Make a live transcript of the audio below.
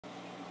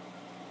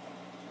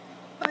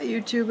Hi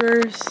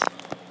YouTubers,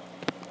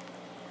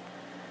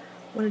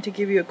 wanted to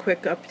give you a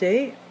quick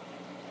update.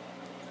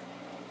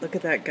 Look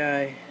at that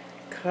guy,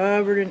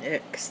 covered in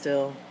ick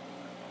still.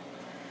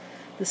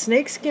 The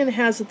snakeskin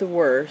has it the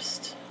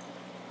worst,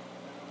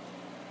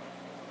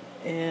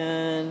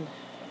 and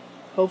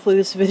hopefully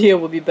this video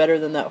will be better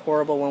than that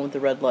horrible one with the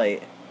red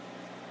light.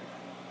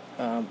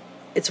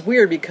 It's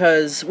weird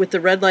because with the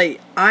red light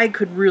I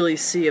could really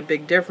see a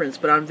big difference,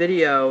 but on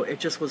video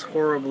it just was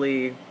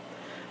horribly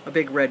a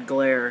big red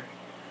glare.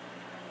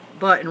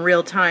 But in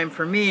real time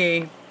for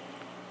me,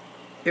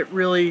 it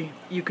really,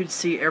 you could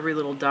see every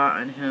little dot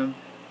on him.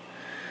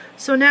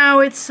 So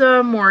now it's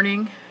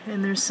morning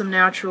and there's some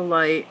natural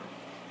light,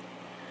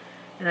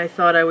 and I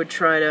thought I would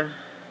try to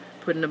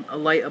put in a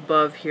light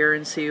above here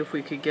and see if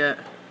we could get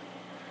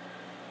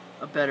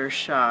a better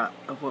shot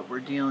of what we're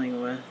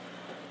dealing with.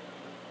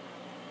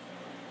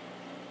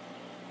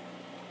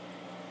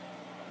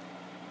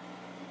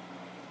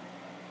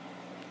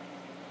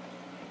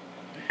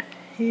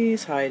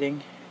 He's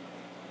hiding.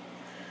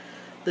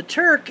 The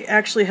Turk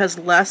actually has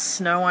less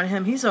snow on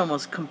him. He's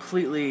almost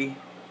completely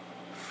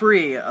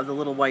free of the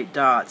little white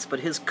dots,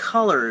 but his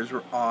colors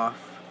were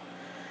off.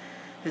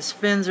 His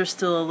fins are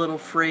still a little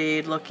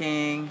frayed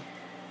looking.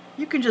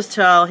 You can just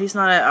tell he's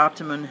not at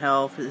optimum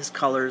health. His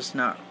color's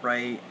not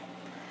right.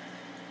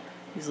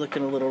 He's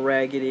looking a little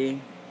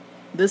raggedy.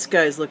 This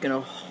guy's looking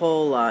a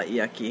whole lot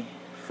yucky.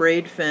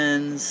 Frayed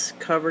fins,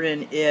 covered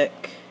in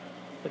ick.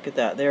 Look at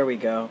that. There we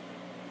go.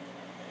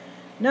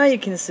 Now you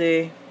can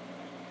see.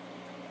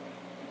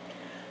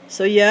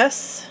 So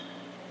yes,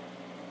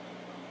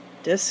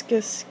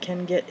 Discus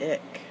can get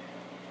ick.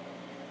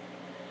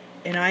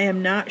 And I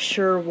am not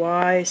sure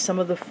why some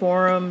of the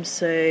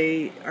forums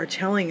are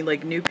telling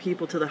like new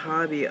people to the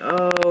hobby,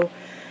 oh,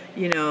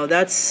 you know,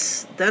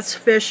 that's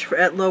fish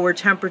at lower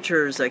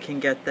temperatures that can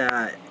get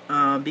that.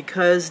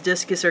 Because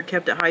discus are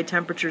kept at high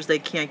temperatures, they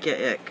can't get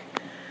ick.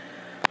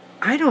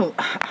 I don't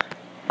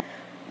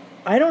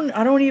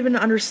even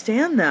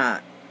understand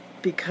that,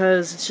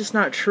 because it's just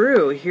not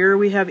true. Here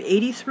we have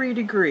 83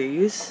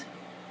 degrees,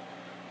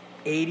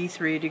 and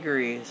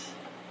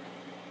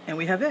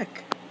we have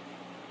ick.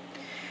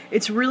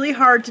 It's really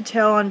hard to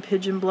tell on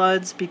pigeon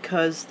bloods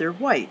because they're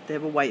white. They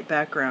have a white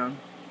background.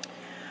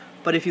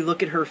 But if you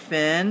look at her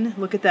fin,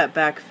 look at that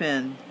back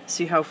fin.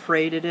 See how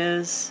frayed it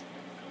is?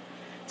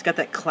 It's got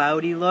that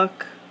cloudy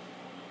look.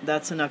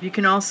 That's enough. You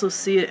can also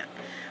see it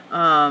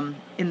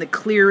in the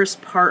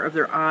clearest part of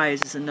their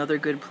eyes is another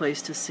good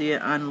place to see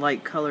it on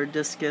light colored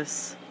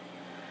discus.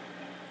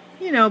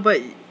 You know,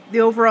 but the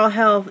overall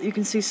health, you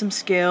can see some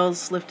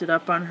scales lifted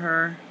up on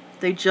her.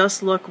 They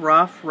just look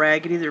rough,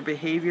 raggedy. Their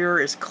behavior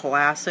is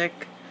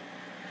classic.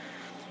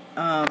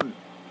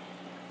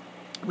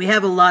 We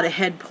have a lot of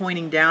head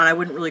pointing down. I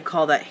wouldn't really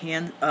call that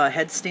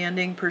head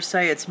standing per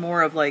se. It's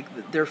more of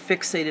like they're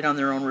fixated on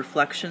their own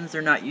reflections.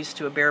 They're not used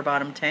to a bare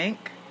bottom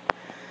tank.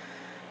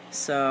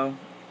 So,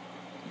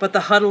 but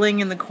the huddling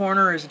in the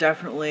corner is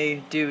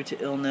definitely due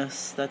to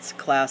illness. That's a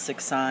classic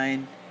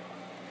sign.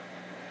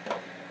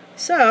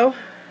 So,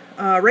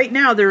 right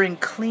now they're in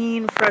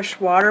clean, fresh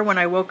water. When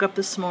I woke up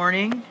this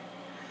morning,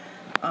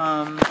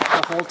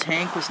 the whole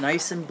tank was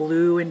nice and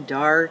blue and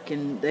dark,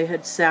 and they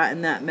had sat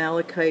in that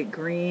malachite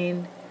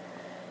green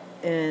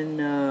and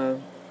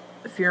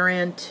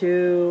Furan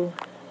 2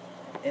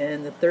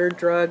 and the third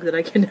drug that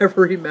I can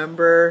never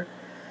remember,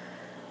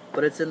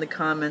 but it's in the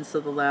comments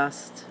of the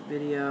last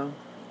video.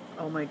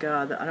 Oh my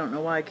god, I don't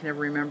know why I can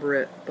never remember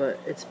it, but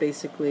it's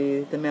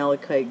basically the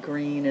malachite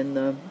green and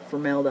the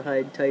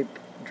formaldehyde type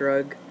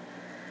drug.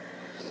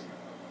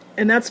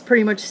 And that's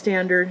pretty much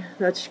standard.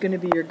 That's going to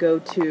be your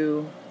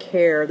go-to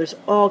care. There's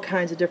all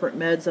kinds of different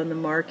meds on the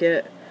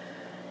market,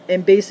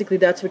 and basically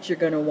that's what you're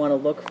going to want to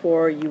look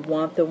for. You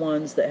want the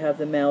ones that have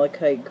the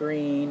malachite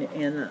green,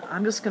 and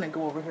I'm just going to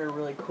go over here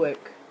really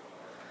quick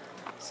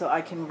so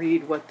I can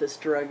read what this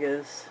drug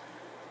is,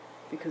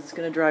 because it's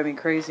going to drive me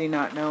crazy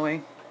not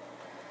knowing.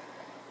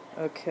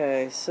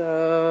 Okay,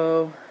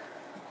 so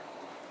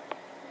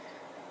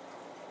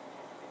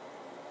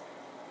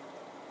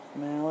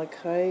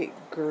malachite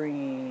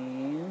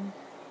green.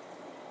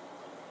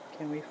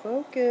 Can we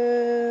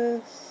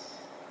focus?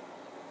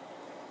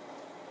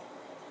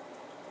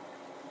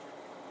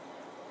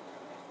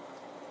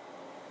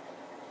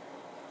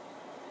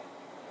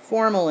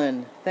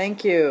 Formalin.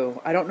 Thank you.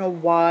 I don't know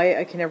why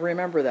I can never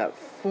remember that.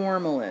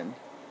 Formalin.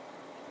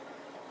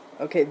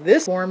 Okay,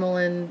 this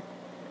formalin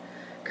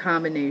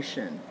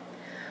combination.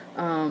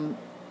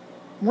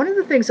 One of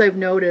the things I've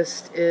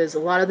noticed is a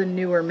lot of the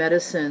newer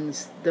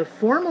medicines, the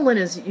formalin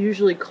is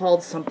usually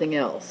called something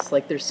else.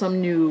 Like there's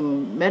some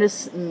new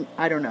medicine,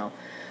 I don't know,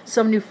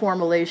 some new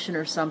formulation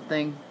or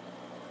something.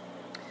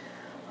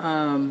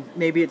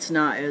 Maybe it's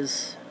not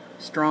as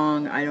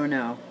strong, I don't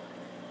know.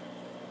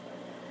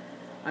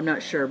 I'm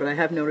not sure, but I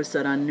have noticed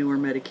that on newer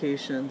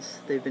medications,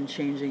 they've been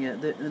changing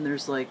it. And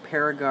there's like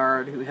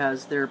Paragard, who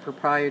has their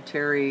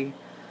proprietary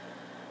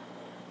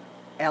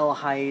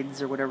aldehydes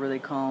or whatever they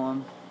call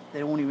them.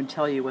 They won't even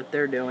tell you what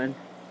they're doing.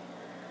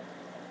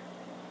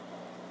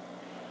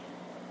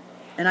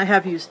 And I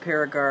have used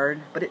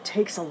Paragard, but it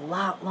takes a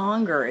lot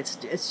longer.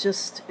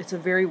 It's a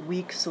very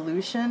weak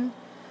solution.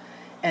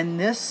 And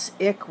this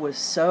ick was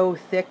so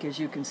thick, as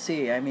you can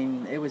see. I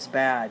mean, it was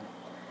bad.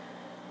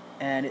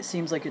 And it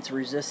seems like it's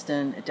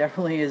resistant. It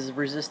definitely is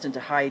resistant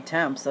to high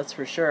temps, that's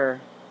for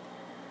sure.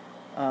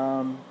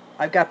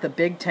 I've got the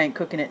big tank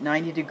cooking at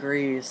 90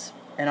 degrees,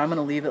 and I'm going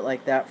to leave it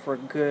like that for a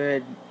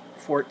good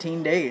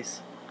 14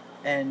 days.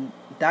 And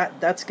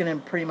that's going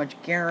to pretty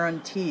much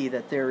guarantee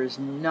that there is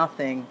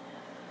nothing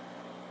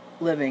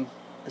living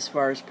as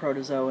far as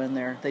protozoa in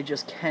there. They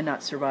just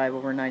cannot survive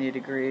over 90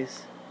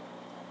 degrees.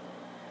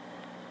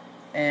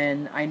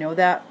 And I know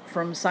that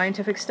from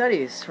scientific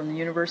studies from the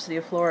University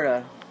of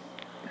Florida,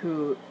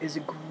 who is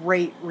a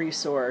great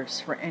resource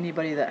for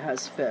anybody that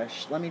has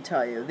fish. Let me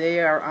tell you,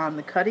 they are on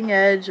the cutting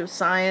edge of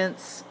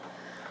science.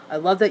 I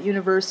love that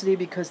university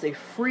because they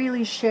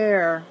freely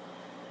share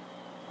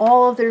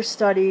all of their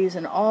studies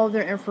and all of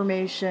their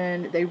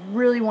information. They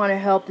really want to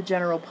help the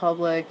general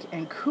public,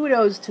 and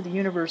kudos to the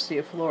University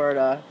of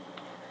Florida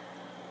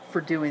for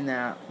doing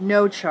that.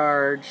 No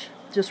charge,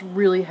 just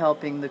really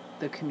helping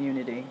the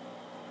community.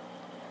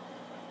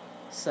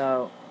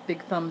 So,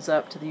 big thumbs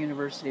up to the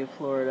University of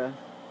Florida.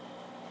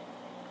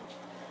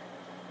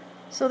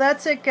 So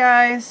that's it,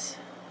 guys.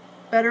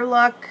 Better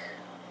luck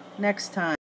next time.